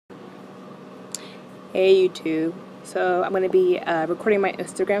Hey YouTube. So I'm going to be recording my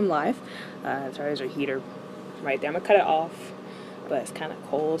Instagram live. Sorry, there's a heater right there. I'm going to cut it off, but it's kind of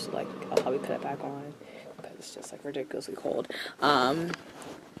cold, so like I'll probably put it back on because it's just like ridiculously cold. But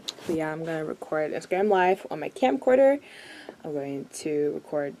yeah, I'm going to record Instagram live on my camcorder. I'm going to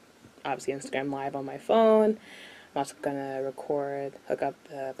record obviously Instagram live on my phone. I'm also going to hook up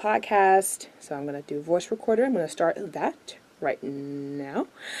the podcast. So I'm going to do voice recorder. I'm going to start that right now.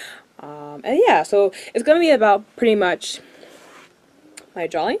 And yeah, so it's going to be about pretty much my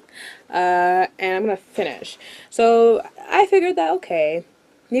drawing, and I'm going to finish. So I figured that, okay,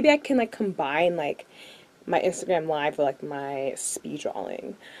 maybe I can like combine like my Instagram live with like my speed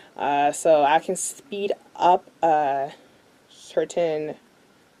drawing. So I can speed up certain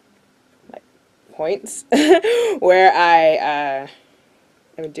like points where I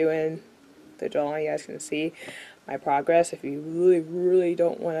am doing the drawing. You guys can see my progress if you really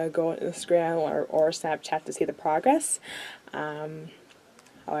don't want to go on Instagram or Snapchat to see the progress.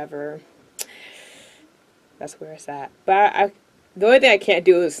 However, that's where it's at. But the only thing I can't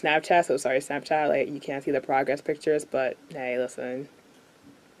do is Snapchat, so sorry Snapchat, like you can't see the progress pictures, but hey, listen,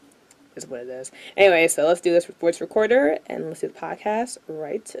 it's what it is. Anyway, so let's do this voice recorder and let's do the podcast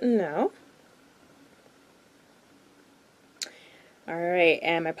right now. Alright,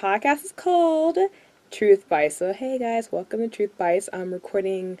 and my podcast is called Truth Bites. So hey guys, welcome to Truth Bites. I'm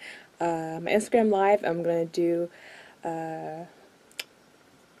recording my Instagram live. I'm gonna do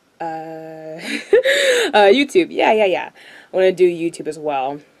YouTube. Yeah. I'm gonna do YouTube as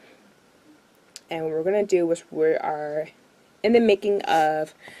well. And what we're gonna do is we are in the making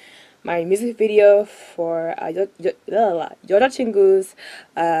of my music video for 여자친구's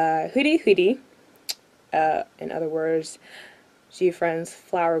Huri Huri. In other words, GFriend's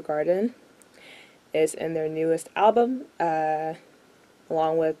Flower Garden is in their newest album,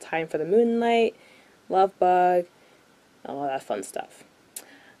 along with Time for the Moonlight, Love Bug, and all that fun stuff.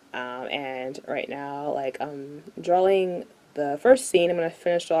 And right now, like, I'm drawing the first scene. I'm going to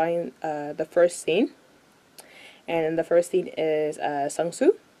finish drawing the first scene. And the first scene is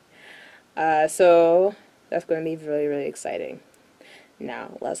Sungsu. So that's going to be really exciting.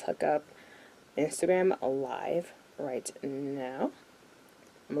 Now, let's hook up Instagram Live right now.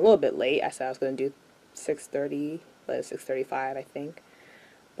 I'm a little bit late. I said I was going to do 6:30, but it's 6:35, I think.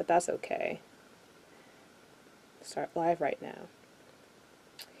 But that's okay. Start live right now.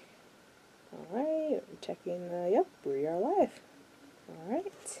 Alright, I'm checking, yep, we are live.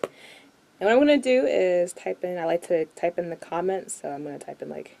 Alright. And what I'm going to do is type in, I like to type in the comments, so I'm going to type in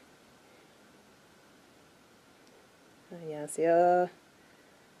like, 안녕하세요.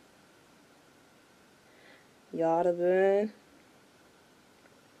 여러분.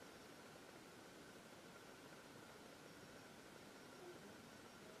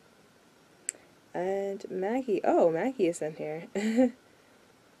 And Maggie, oh, Maggie is in here. Hey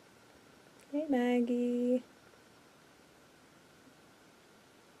Maggie.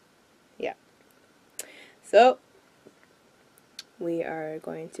 Yeah. So we are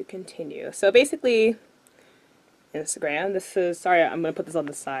going to continue. So basically, Instagram. This is, sorry, I'm gonna put this on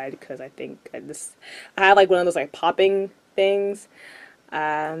the side because I think I had like one of those like popping things.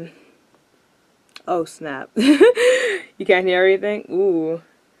 Oh snap! You can't hear everything. Ooh,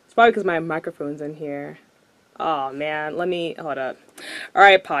 it's probably because my microphone's in here. Oh man, hold up.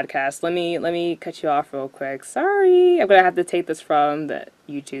 Alright, podcast, let me cut you off real quick. Sorry, I'm gonna have to take this from the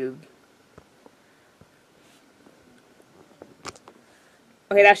YouTube.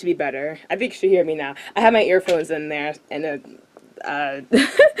 Okay, that should be better. I think you should hear me now. I have my earphones in there, and I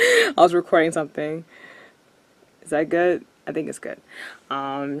was recording something. Is that good? I think it's good.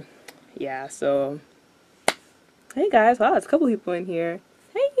 Yeah, so hey guys, wow, there's a couple people in here.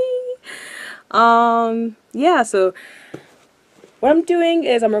 Hey! Yeah, so what I'm doing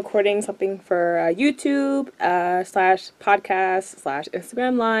is I'm recording something for YouTube, slash podcast, slash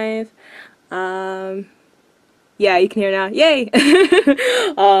Instagram Live. Yeah, you can hear now. Yay!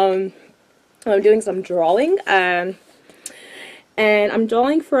 I'm doing some drawing, and I'm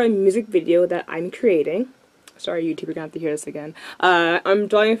drawing for a music video that I'm creating. Sorry, YouTube, you're gonna have to hear this again. I'm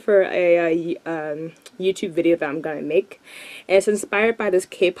drawing for a YouTube video that I'm gonna make. And it's inspired by this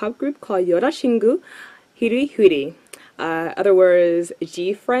K-pop group called 여자친구 Huri Huri. Other words,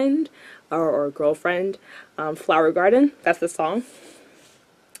 G-Friend or girlfriend, Flower Garden. That's the song.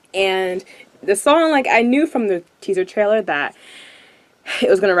 And the song, like, I knew from the teaser trailer that it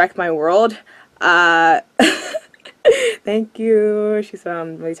was gonna wreck my world. Thank you. She's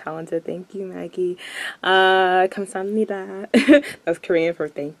really talented. Thank you, Maggie. 감사합니다. That's Korean for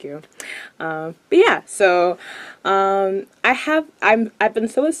thank you. But yeah, so I've been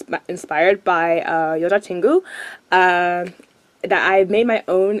so inspired by 여자친구 that I made my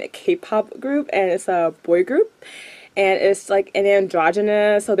own K-pop group, and it's a boy group. And it's like an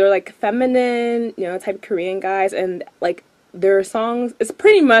androgynous, so they're like feminine, type Korean guys, and like their songs, it's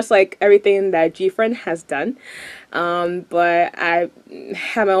pretty much like everything that GFriend has done, but I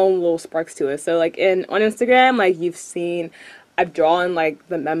have my own little sparks to it. So like on Instagram, like you've seen, I've drawn like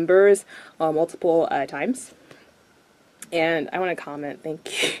the members multiple times, and I want to comment, thank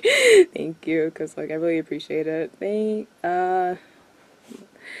you, thank you, because like I really appreciate it.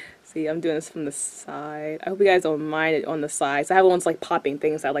 See, I'm doing this from the side. I hope you guys don't mind it on the side. So I have ones like popping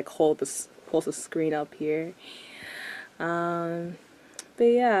things that like hold the screen up here. But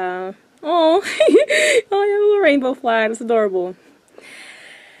yeah. Oh, oh, yeah, a little rainbow flag. It's adorable.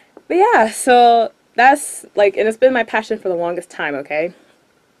 But yeah, so that's like, and it's been my passion for the longest time. Okay.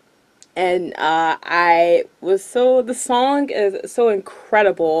 And the song is so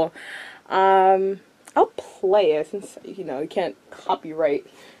incredible. I'll play it since you can't copyright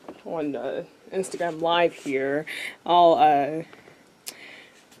on Instagram Live here. I'll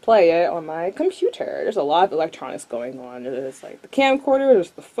play it on my computer. There's a lot of electronics going on. There's like the camcorder,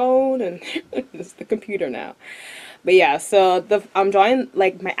 there's the phone, and there's the computer now. But yeah, so I'm drawing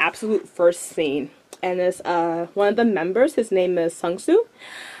like my absolute first scene, and it's one of the members. His name is Sungsu,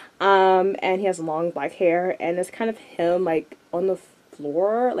 and he has long black hair, and it's kind of him like on the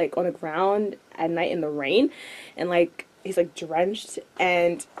floor, like on the ground at night in the rain, and like he's like drenched.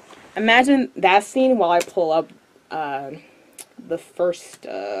 And imagine that scene while I pull up the first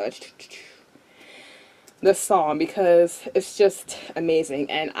the song, because it's just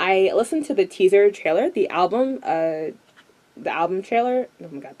amazing. And I listened to the teaser trailer, the album trailer, oh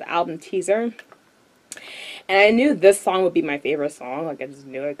my god, the album teaser, and I knew this song would be my favorite song. Like I just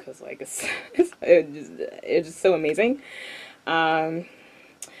knew it because like it's just so amazing. Let's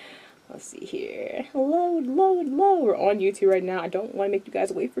see here. Load. We're on YouTube right now. I don't want to make you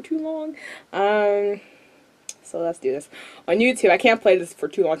guys wait for too long. So let's do this. On YouTube, I can't play this for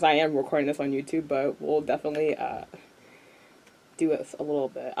too long because I am recording this on YouTube, but we'll definitely do it a little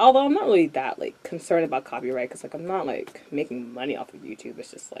bit. Although I'm not really that like concerned about copyright, because like I'm not like making money off of YouTube.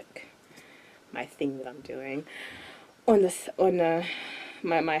 It's just like my thing that I'm doing on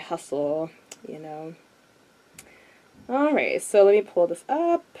my hustle, Alright, so let me pull this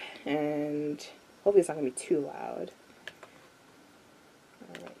up, and hopefully it's not going to be too loud.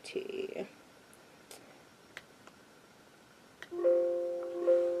 Alrighty.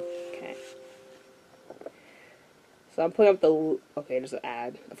 Okay. So I'm pulling up okay, there's an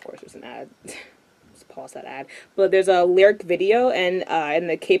ad. Of course there's an ad. Just pause that ad. But there's a lyric video, and in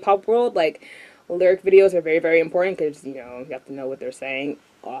the K-pop world, like, lyric videos are very, very important, because, you have to know what they're saying.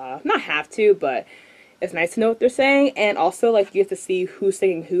 Not have to, but it's nice to know what they're saying, and also like you have to see who's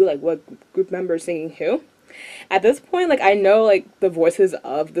singing who, like what group members singing who. At this point, like I know like the voices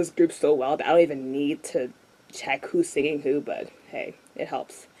of this group so well that I don't even need to check who's singing who, but hey, it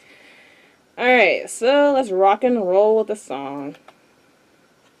helps. Alright, so let's rock and roll with the song.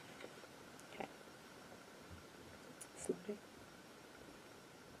 Okay. Slowly.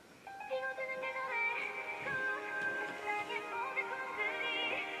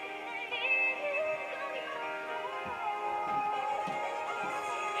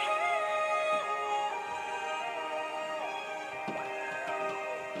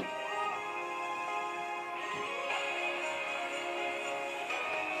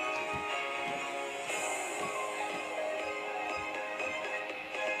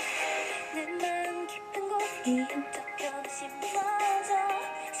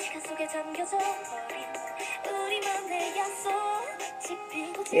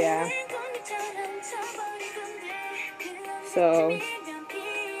 Yeah. So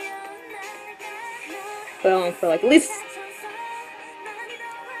put on for like at least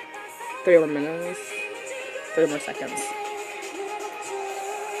 30 more minutes, 30 more seconds.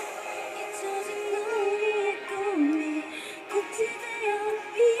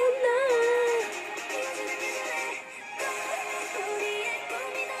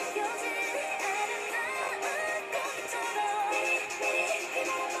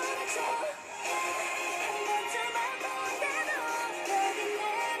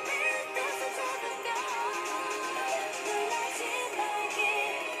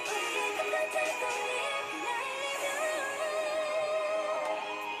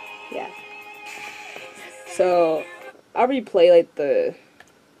 Yeah. So I'll replay like the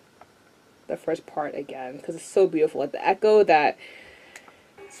the first part again because it's so beautiful. Like the echo that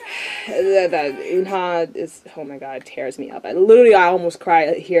Unha is, oh my god, tears me up. I almost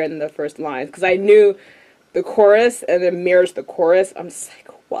cried here in the first line because I knew the chorus and then mirrors the chorus. I'm just like,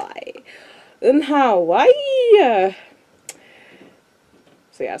 why? Unha, why?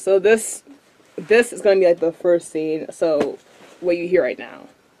 So yeah, so this is gonna be like the first scene. So what you hear right now.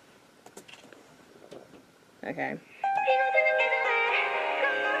 Okay.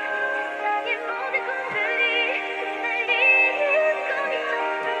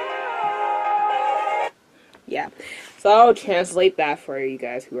 Yeah, so I'll translate that for you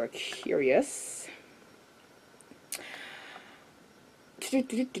guys who are curious. So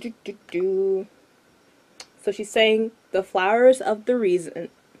she's saying the flowers of the reason,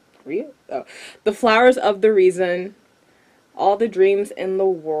 the flowers of the reason, all the dreams in the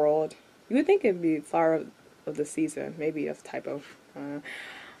world. You would think it'd be flower of the season. Maybe that's a typo.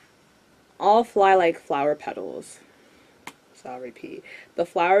 All fly like flower petals. So I'll repeat. The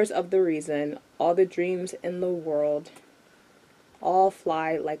flowers of the reason, all the dreams in the world, all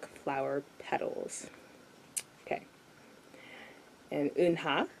fly like flower petals. Okay. And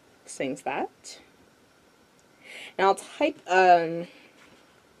Unha sings that. And I'll type in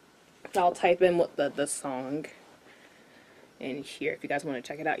what the song in here if you guys want to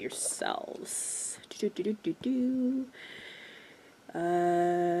check it out yourselves. G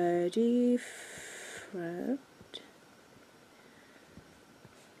fret.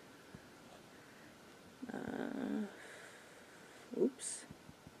 Oops.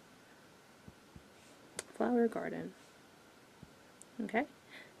 Flower garden. Okay.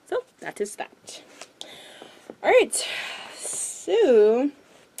 So that is that. Alright. So,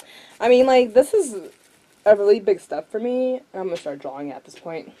 I mean, like, this is a really big step for me. I'm gonna start drawing it at this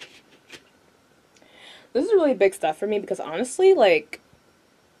point. This is really big stuff for me because honestly, like,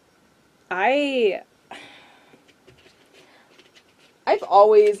 I have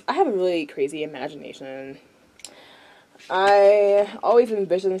a really crazy imagination. I always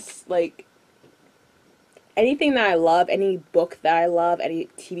envision, like, anything that I love, any book that I love, any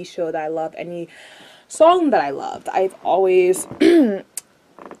TV show that I love, any song that I loved. I've always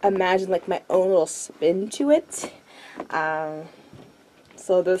imagined, like, my own little spin to it.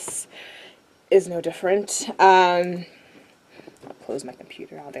 So this is no different. I'll close my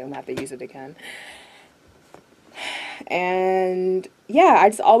computer out there. I'm going to have to use it again. And yeah, I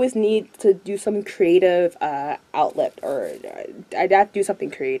just always need to do some creative outlet, or I'd have to do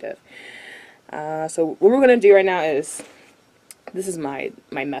something creative. So what we're going to do right now is, this is my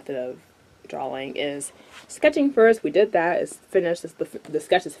method of drawing, is sketching first. We did that. It's finished. The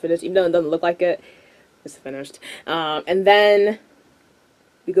sketch is finished. Even though it doesn't look like it, it's finished. And then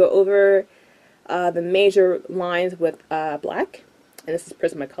we go over the major lines with black. And this is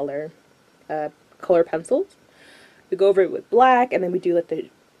Prismacolor color pencils. We go over it with black, and then we do like the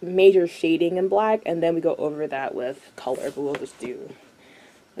major shading in black, and then we go over that with color, but we'll just do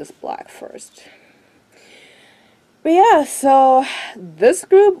this black first. But yeah, so this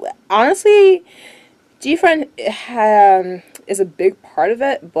group, honestly, GFriend is a big part of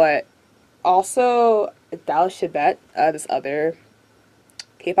it, but also Dallas Chibet, this other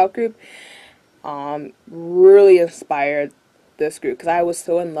K-pop group, really inspired this group because I was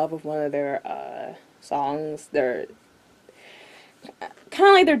so in love with one of their songs. They're kind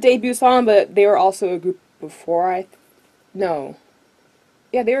of like their debut song, but they were also a group before. Yeah,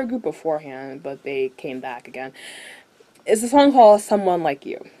 they were a group beforehand, but they came back again. It's a song called Someone Like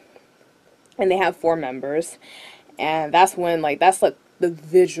You. And they have 4 members. And that's when, like, that's like the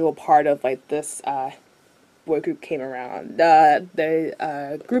visual part of, like, this boy group came around.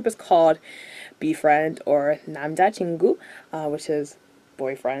 The group is called BFriend, or 남자친구, which is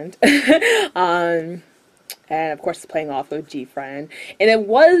boyfriend. And of course it's playing off of GFriend. And it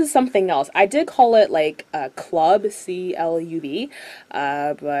was something else. I did call it like Club, C-L-U-B.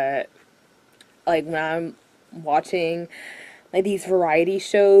 But like when I'm watching like these variety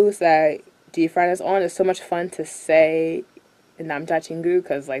shows that GFriend is on, it's so much fun to say 남자친구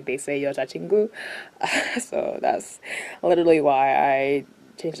because like they say 여자친구. So that's literally why I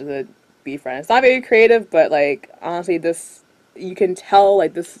changed it to BFriend. It's not very creative, but like honestly, this, you can tell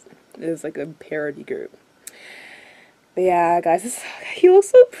like this is like a parody group. But yeah, guys, he looks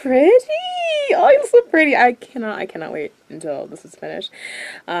so pretty. Oh, he looks so pretty. I cannot wait until this is finished.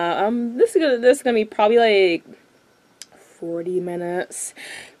 This is gonna be probably like 40 minutes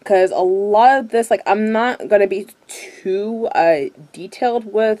because a lot of this, like, I'm not gonna be too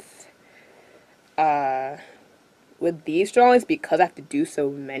detailed with these drawings because I have to do so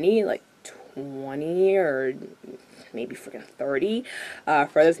many, like 20 or maybe freaking 30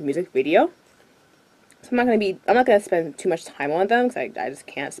 for this music video. So I'm not gonna spend too much time on them because I just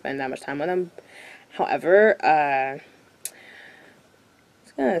can't spend that much time on them. However,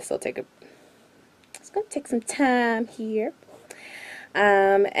 it's gonna still take a, it's gonna take some time here.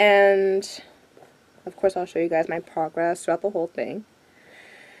 And of course I'll show you guys my progress throughout the whole thing.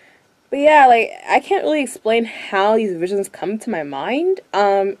 But yeah, like I can't really explain how these visions come to my mind.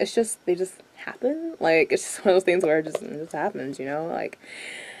 It's just they just happen. Like it's just one of those things where it just happens, you know? Like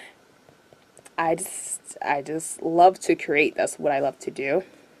I just love to create. That's what I love to do.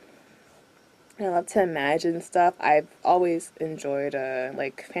 I love to imagine stuff. I've always enjoyed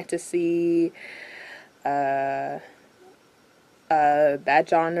like fantasy, uh, that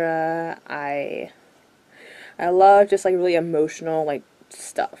genre. I love just like really emotional like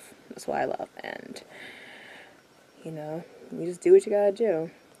stuff. That's what I love, and you know, you just do what you gotta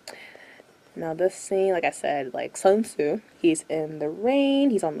do. Now this scene, like I said, like Sun Tzu, he's in the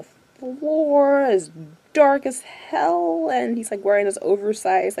rain, he's on the floor, it's dark as hell, and he's like wearing this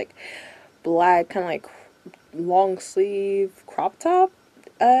oversized like black kind of like long sleeve crop top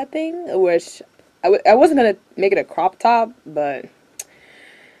thing, which I wasn't gonna make it a crop top, but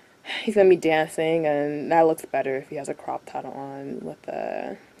he's gonna be dancing, and that looks better if he has a crop top on with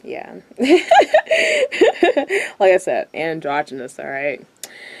a yeah. Like I said, androgynous, alright?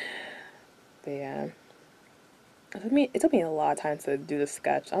 But yeah. It took me a lot of time to do the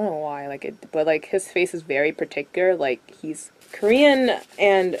sketch. I don't know why, like it, but like his face is very particular. Like he's Korean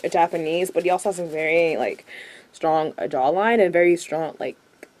and Japanese, but he also has a very like strong jawline and very strong like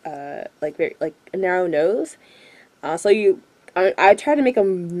very like a narrow nose. I try to make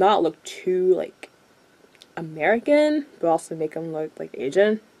him not look too like American, but also make him look like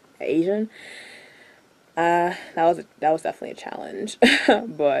Asian. That was definitely a challenge,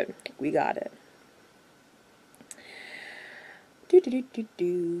 but we got it. Do do do do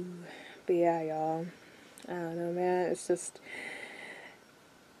do. But yeah, y'all. I don't know, man. It's just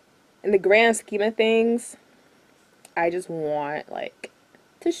in the grand scheme of things, I just want like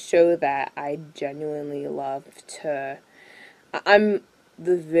to show that I genuinely love to. I'm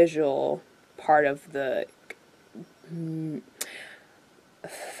the visual part of the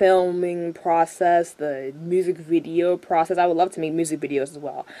filming process, the music video process. I would love to make music videos as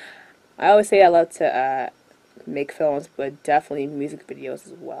well. I always say I love to make films, but definitely music videos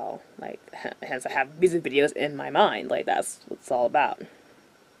as well. Like, hence I have music videos in my mind. Like, that's what it's all about.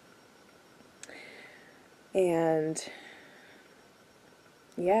 And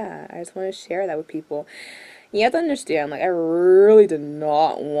yeah, I just want to share that with people. You have to understand, like, I really did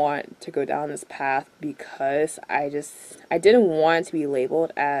not want to go down this path because I didn't want to be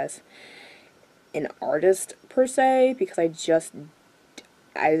labeled as an artist per se because it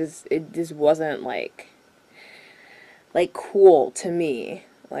just wasn't like cool to me.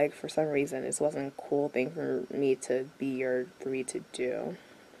 Like for some reason, this wasn't a cool thing for me to be or for me to do.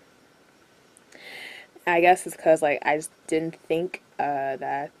 I guess it's because like I just didn't think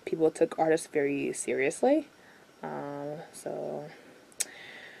that people took artists very seriously. So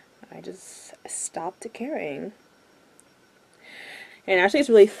I just stopped caring. And actually, it's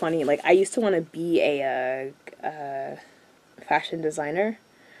really funny. Like I used to want to be a fashion designer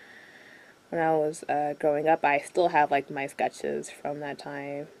when I was growing up. I still have like my sketches from that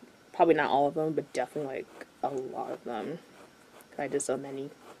time. Probably not all of them, but definitely like a lot of them. I did so many.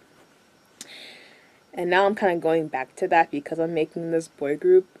 And now I'm kind of going back to that because I'm making this boy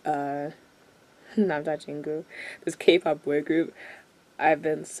group, Namja Jingu, this K-pop boy group. I've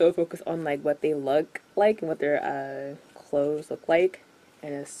been so focused on like what they look like and what their clothes look like,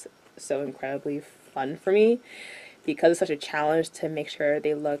 and it's so incredibly fun for me because it's such a challenge to make sure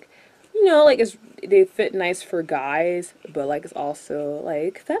they look, you know, like they fit nice for guys, but like it's also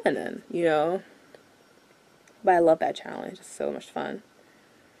like feminine, you know. But I love that challenge. It's so much fun.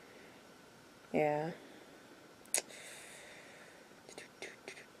 Yeah.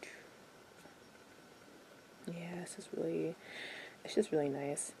 Yeah, it's just really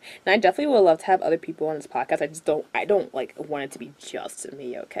nice. And I definitely would love to have other people on this podcast. I don't like want it to be just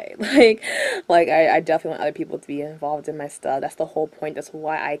me, okay? I definitely want other people to be involved in my stuff. That's the whole point. That's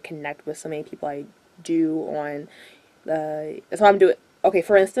why I connect with so many people I do on that's why I'm doing, okay,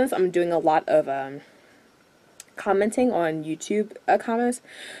 for instance, I'm doing a lot of commenting on YouTube comments,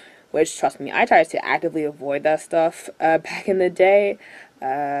 which trust me, I tried to actively avoid that stuff back in the day,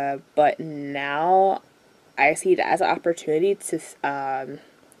 but now I see it as an opportunity to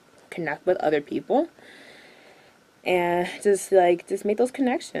connect with other people and just make those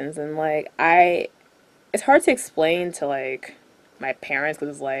connections. And like it's hard to explain to like my parents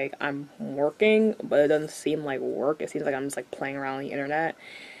because it's like I'm working, but it doesn't seem like work. It seems like I'm just like playing around on the internet.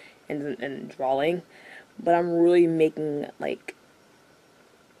 and drawing, but I'm really making like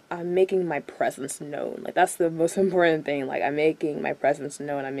I'm making my presence known. Like that's the most important thing. Like I'm making my presence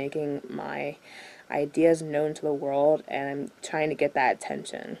known. I'm making my ideas known to the world, and I'm trying to get that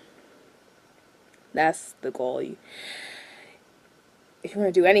attention. That's the goal. If you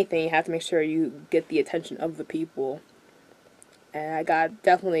want to do anything, you have to make sure you get the attention of the people. And I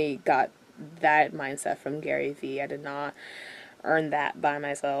definitely got that mindset from Gary Vee. I did not earn that by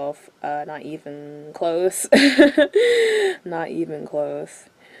myself. Not even close. Not even close.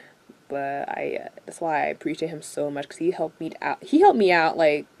 But that's why I appreciate him so much, because he helped me out. He helped me out,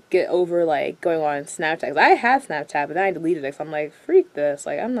 like, get over, like, going on Snapchat. 'Cause I had Snapchat, but then I deleted it. So I'm like, freak this.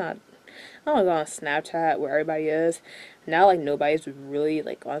 Like, I don't want to go on Snapchat where everybody is. Now, like, nobody's really,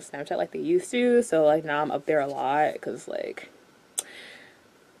 like, on Snapchat like they used to. So, like, now I'm up there a lot, because, like,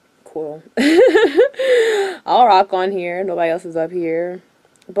 cool. I'll rock on here. Nobody else is up here.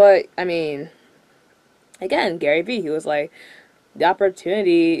 But, I mean, again, Gary Vee, he was like, the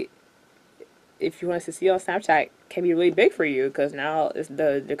opportunity, if you want to succeed on Snapchat, can be really big for you, because now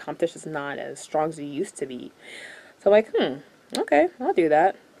the competition is not as strong as it used to be. So I'm like, okay, I'll do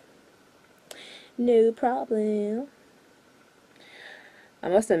that. No problem. I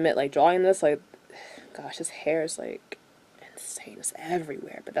must admit, like, drawing this, like, gosh, his hair is, like, insane. It's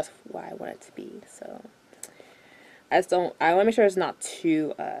everywhere, but that's why I want it to be. So I want to make sure it's not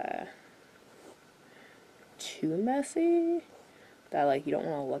too messy, that, like, you don't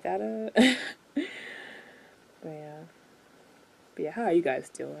want to look at it. But yeah, how are you guys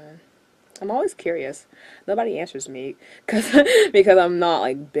doing? I'm always curious. Nobody answers me because I'm not,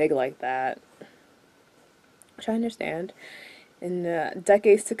 like, big like that. Which I understand. In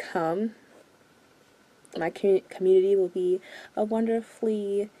decades to come, my community will be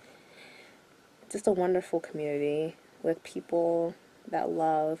just a wonderful community with people that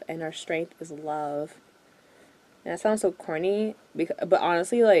love, and our strength is love. And that sounds so corny, but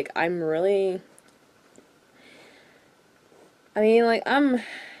honestly, like, I'm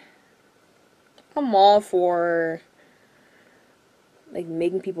all for, like,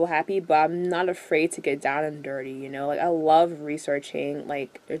 making people happy, but I'm not afraid to get down and dirty, you know? Like, I love researching,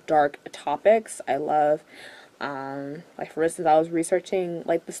 like, dark topics. I love, like, for instance, I was researching,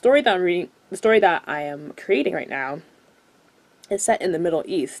 like, the story that I am creating right now is set in the Middle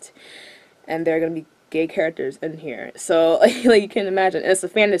East, and there are going to be gay characters in here. So, like you can imagine, it's a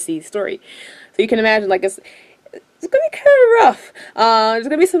fantasy story. So you can imagine, like, it's gonna be kind of rough. There's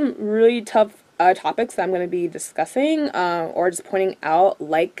gonna be some really tough topics that I'm gonna be discussing, or just pointing out,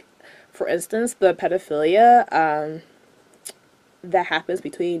 like, for instance, the pedophilia that happens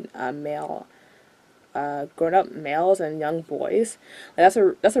between grown-up males and young boys. Like,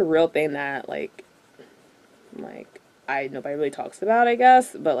 that's a real thing that, like nobody really talks about, I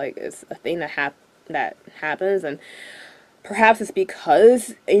guess, but, like, it's a thing that happens, and perhaps it's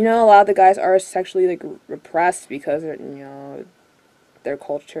because, you know, a lot of the guys are sexually, like, repressed because, you know, their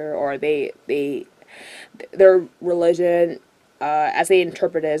culture, or their religion, as they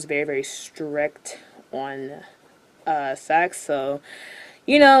interpret it, is very, very strict on sex. So,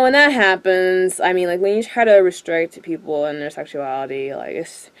 you know, when that happens, I mean, like, when you try to restrict people and their sexuality, like,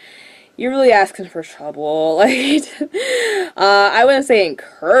 you're really asking for trouble. Like, I wouldn't say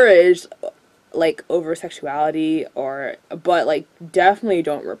encourage, like, over sexuality, but, like, definitely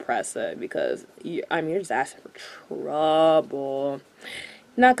don't repress it, because you're just asking for trouble.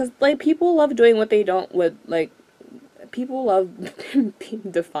 Now, because, like, people love doing what they don't with, like, people love being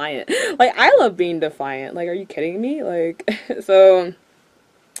defiant. Like, I love being defiant. Like, are you kidding me? Like, so,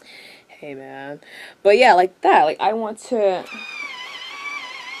 hey, man. But yeah, like that. Like, I want to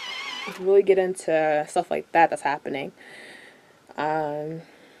really get into stuff like that's happening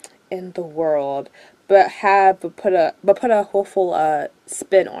in the world, but put a hopeful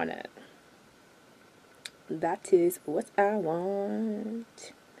spin on it. That is what I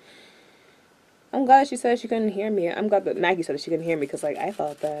want. I'm glad she said she couldn't hear me. I'm glad that Maggie said that she couldn't hear me, because, like, I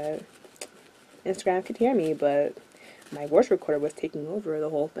thought that Instagram could hear me, but my voice recorder was taking over the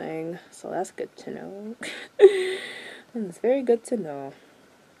whole thing. So that's good to know. It's very good to know.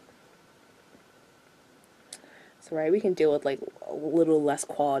 So, right, we can deal with, like, a little less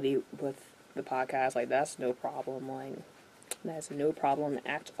quality with the podcast. Like, that's no problem. Like, that's no problem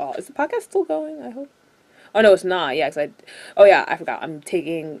at all. Is the podcast still going? I hope. Oh, no, it's not. Yeah, I forgot. I'm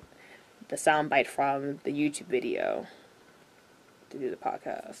taking the soundbite from the YouTube video to do the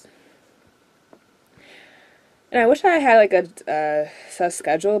podcast. And I wish I had like a set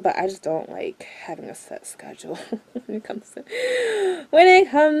schedule, but I just don't like having a set schedule when it comes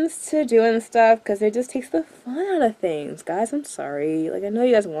to doing stuff, because it just takes the fun out of things, guys. I'm sorry. Like, I know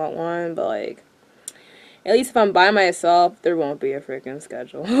you guys want one, but like, at least if I'm by myself, there won't be a freaking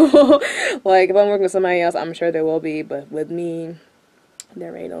schedule. Like, if I'm working with somebody else, I'm sure there will be, but with me,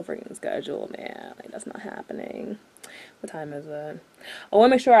 there ain't no freaking schedule, man. Like, that's not happening. What time is it? I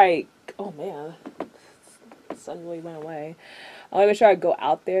want to make sure oh man, the sun really went away. I want to make sure I go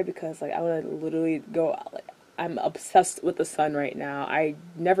out there because, like, I want to literally go out. Like, I'm obsessed with the sun right now. I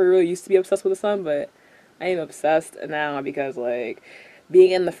never really used to be obsessed with the sun, but I am obsessed now because, like,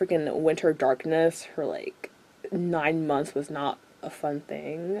 being in the freaking winter darkness for like 9 months was not a fun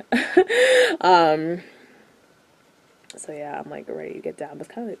thing. um, so yeah, I'm like ready to get down. But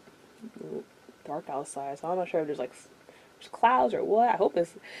it's kind of like dark outside, so I'm not sure if there's clouds or what. I hope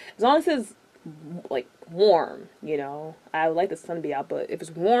it's, as long as it's like warm, you know. I would like the sun to be out, but if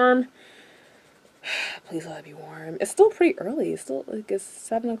it's warm, please let it be warm. It's still pretty early. It's still like it's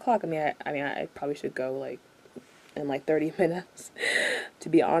 7 o'clock. I probably should go like in like 30 minutes, to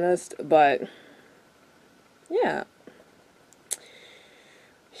be honest. But yeah,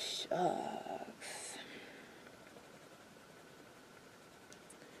 shucks.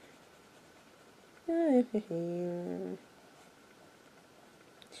 Right,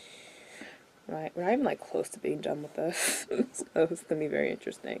 we're not even like close to being done with this, so it's gonna be very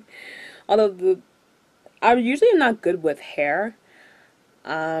interesting. Although I'm usually not good with hair,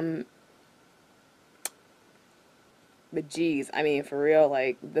 um, but geez, I mean, for real,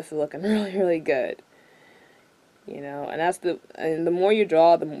 like, this is looking really, really good. You know, and the more you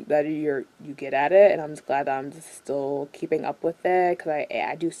draw, the better you get at it, and I'm just glad that I'm just still keeping up with it, because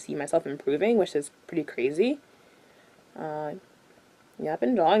I do see myself improving, which is pretty crazy. Uh, yeah, I've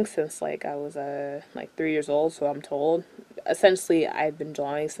been drawing since, like, I was, like, 3 years old, so I'm told. Essentially, I've been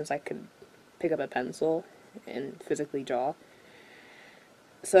drawing since I could pick up a pencil and physically draw.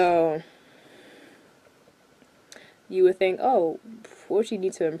 So you would think, oh, what do you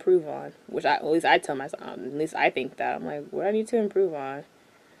need to improve on? Which at least I tell myself, at least I think that. I'm like, what do I need to improve on?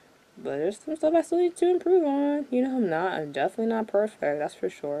 But there's some stuff I still need to improve on. You know, I'm definitely not perfect, that's for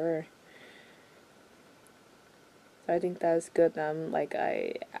sure. So I think that's good that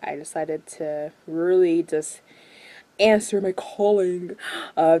I decided to really just answer my calling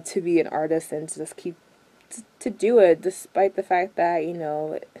to be an artist and to just keep to do it, despite the fact that, you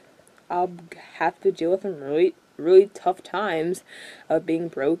know, I'll have to deal with some really, really tough times of being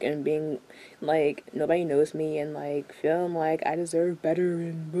broke and being like nobody knows me and like feeling like I deserve better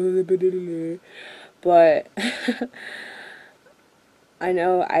and blah, blah, blah, blah. But I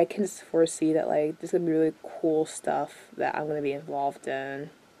know I can foresee that like there's gonna be really cool stuff that I'm gonna be involved in,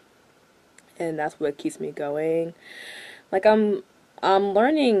 and that's what keeps me going. Like I'm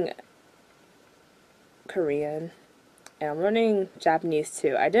learning Korean and I'm learning Japanese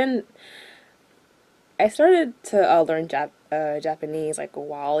too. I started to learn Japanese like a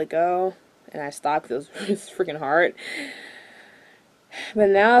while ago, and I stopped because it was freaking hard. But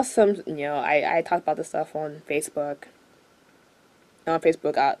now I talk about this stuff on Facebook. And on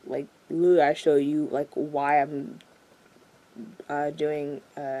Facebook, like literally I show you like why I'm doing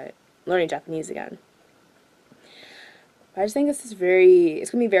learning Japanese again. But I just think it's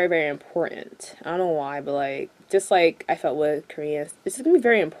gonna be very, very important. I don't know why, but like just like I felt with Korean, it's gonna be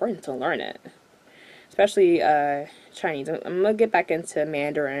very important to learn it, especially Chinese. I'm gonna get back into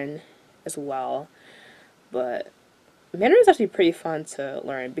Mandarin as well, but Mandarin is actually pretty fun to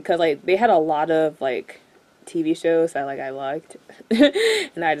learn because like they had a lot of like TV shows that like I liked,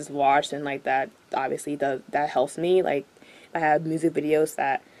 and I just watched, and like that obviously that helps me. Like I have music videos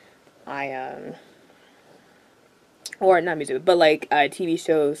that I or not music, but like TV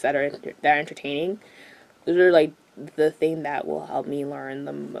shows that are entertaining. Those are like the thing that will help me learn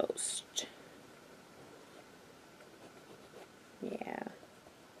the most. Yeah.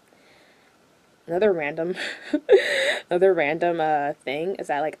 Another random another random thing is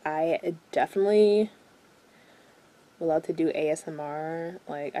that like I definitely would love to do ASMR.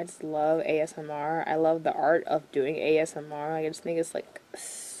 Like I just love ASMR. I love the art of doing ASMR. Like, I just think it's like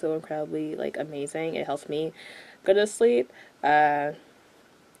so incredibly like amazing. It helps me go to sleep.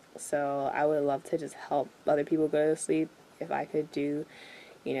 So I would love to just help other people go to sleep if I could do,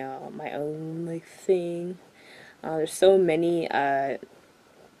 you know, my own like thing. There's so many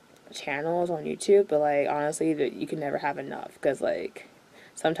channels on YouTube, but like honestly, that you can never have enough because like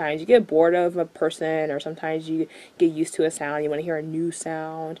sometimes you get bored of a person, or sometimes you get used to a sound, you want to hear a new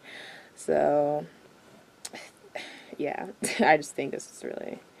sound. So yeah, I just think it's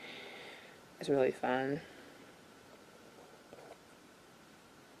really fun.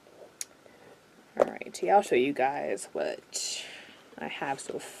 Alright, yeah, I'll show you guys what I have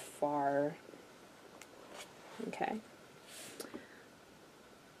so far. Okay.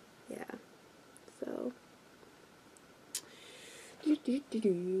 Yeah. So.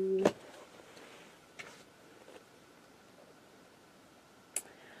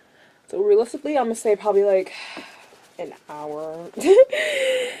 So realistically, I'm gonna say probably like an hour. But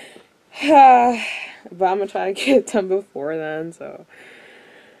I'm gonna try to get it done before then, so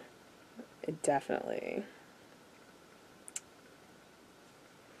it definitely.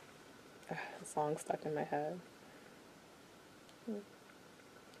 The song stuck in my head.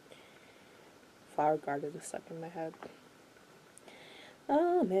 Flower Garden is stuck in my head.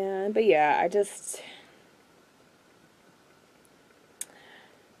 Oh man, but yeah, I'm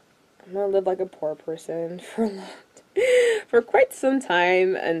gonna live like a poor person for quite some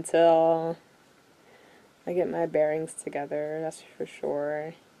time until I get my bearings together. That's for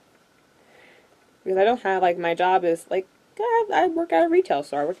sure. Because I don't have like my job is like I work at a retail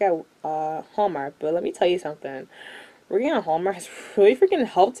store. I work at Hallmark. But let me tell you something. Working at Hallmark has really freaking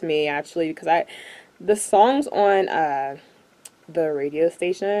helped me actually because the songs on the radio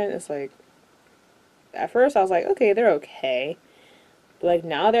station, it's like at first I was like, okay, they're okay. But like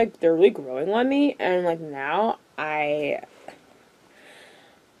now they're really growing on me, and like now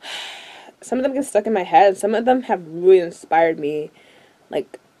some of them get stuck in my head. Some of them have really inspired me,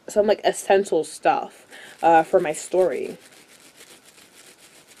 like some like essential stuff for my story.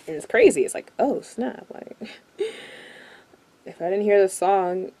 And it's crazy. It's like, oh snap! Like if I didn't hear this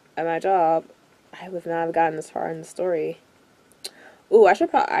song at my job, I would not have gotten this far in the story. Ooh, I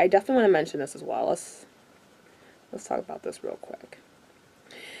definitely want to mention this as well. Let's talk about this real quick.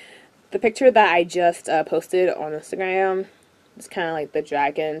 The picture that I just posted on Instagram is kind of like the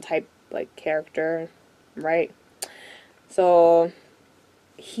dragon type like character, right? So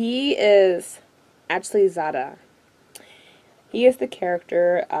he is actually Zada. He is the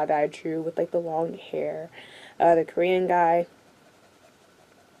character that I drew with like the long hair, the Korean guy,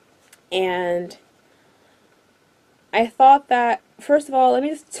 and I thought that first of all, let me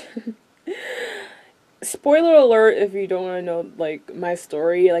just spoiler alert if you don't want to know like my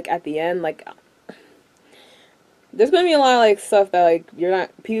story. Like at the end, like there's gonna be a lot of like stuff that like you're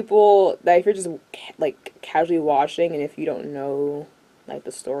not people that if you're just like casually watching and if you don't know like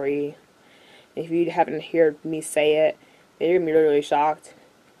the story, if you haven't heard me say it, then you're gonna be really shocked.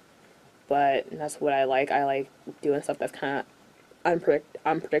 But that's what I like. I like doing stuff that's kind of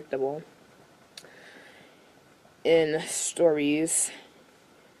unpredictable in stories.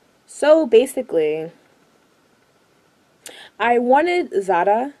 So basically, I wanted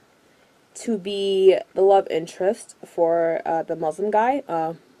Zara to be the love interest for the Muslim guy,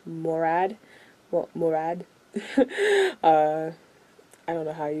 Murad. Well, Murad. I don't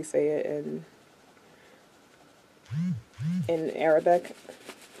know how you say it in Arabic.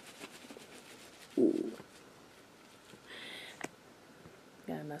 Ooh.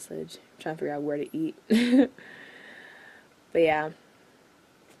 Got a message. I'm trying to figure out where to eat. But yeah.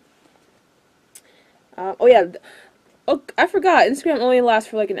 Oh yeah. Oh, I forgot. Instagram only lasts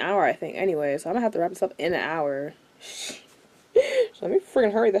for like an hour, I think. Anyway, so I'm gonna have to wrap this up in an hour. So let me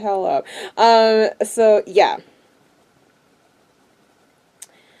freaking hurry the hell up. So yeah.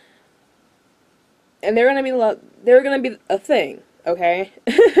 And they're gonna be a thing, okay?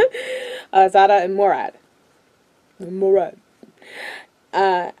 Zada and Murad. Murad.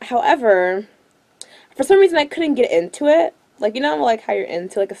 However, for some reason I couldn't get into it. Like, you know, like how you're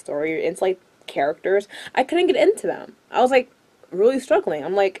into like a story, you're into like characters. I couldn't get into them. I was like really struggling.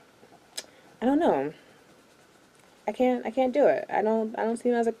 I'm like, I don't know. I can't do it. I don't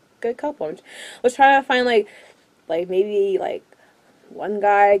see them as a good couple. I was trying to find like maybe like one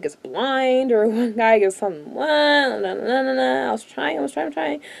guy gets blind or one guy gets something. I was trying.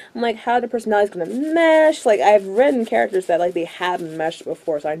 I'm like, how the personality's gonna mesh? Like, I've written characters that like they haven't meshed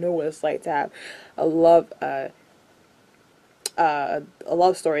before, so I know what it's like to have a love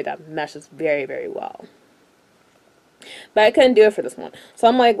story that meshes very, very well. But I couldn't do it for this one, so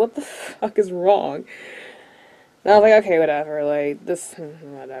I'm like, what the fuck is wrong? And I was like, okay, whatever. Like this,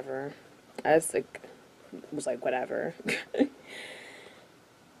 whatever. I just like was like, whatever.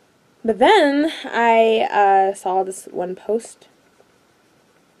 But then I saw this one post.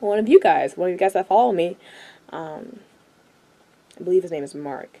 One of you guys that follow me, I believe his name is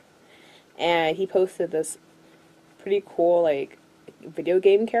Mark, and he posted this pretty cool like video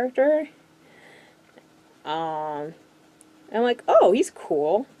game character. And I'm like, oh, he's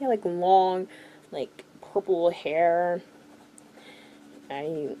cool. He had like long, like purple hair.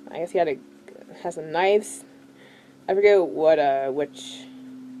 And I guess he has some knives. I forget which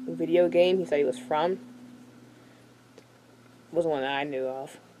video game he said he was from. Wasn't one that I knew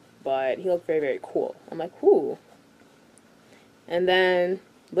of, but he looked very, very cool. I'm like, who? And then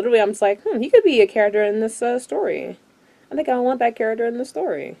literally I'm just like, he could be a character in this story. I think I want that character in the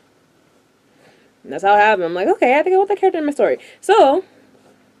story. And that's how it happened. I'm like, okay, I think I want that character in my story. So, if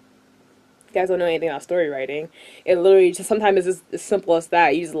you guys don't know anything about story writing, it literally just sometimes is just as simple as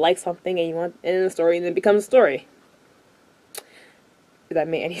that. You just like something and you want it in a story, and then it becomes a story. If that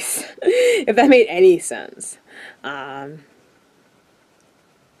made any if that made any sense. But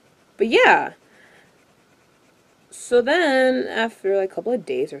yeah. So then, after like a couple of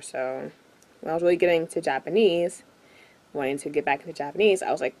days or so, when I was really getting to Japanese, wanting to get back into Japanese,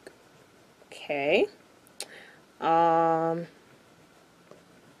 I was like, okay.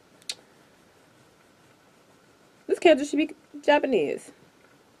 This character should be Japanese.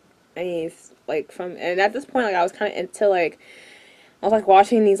 And he's like and at this point, like I was kind of into like, I was like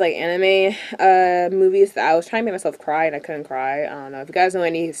watching these like anime movies that I was trying to make myself cry and I couldn't cry. I don't know. If you guys know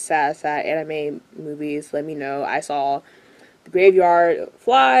any sad anime movies, let me know. I saw The Graveyard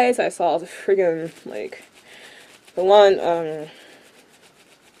Flies. I saw the friggin' like the one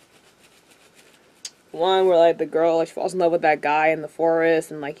where like the girl like she falls in love with that guy in the forest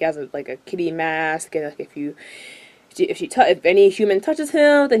and like he has like a kitty mask and like if any human touches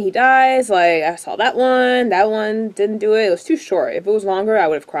him then he dies. Like I saw that one. That one didn't do it. It was too short. If it was longer I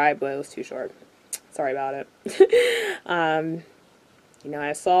would have cried, but it was too short. Sorry about it. I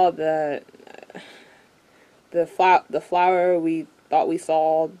saw the flower we thought we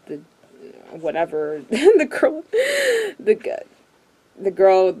saw, the whatever, the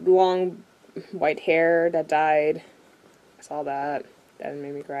girl long white hair that died. I saw that. That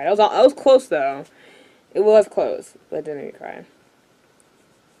made me cry. I was close though. It was close, but it didn't make me cry.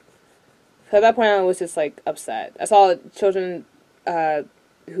 So at that point, I was just like upset. I saw children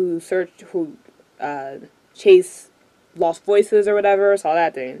who chase lost voices or whatever. Saw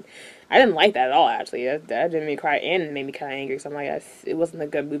that thing. I didn't like that at all. Actually, that didn't make me cry and it made me kind of angry. So I'm like, it wasn't a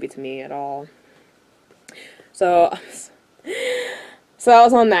good movie to me at all. So I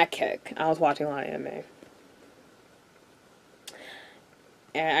was on that kick. I was watching a lot of anime.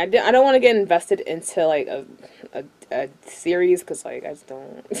 And I don't want to get invested into like a series because like I just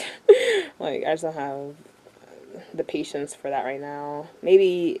don't like I just don't have the patience for that right now.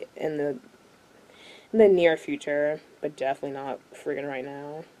 Maybe in the near future, but definitely not friggin' right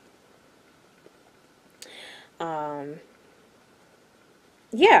now.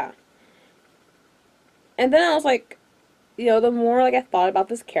 Yeah. And then I was like, the more like I thought about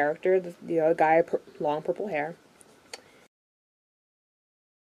this character, the guy long purple hair.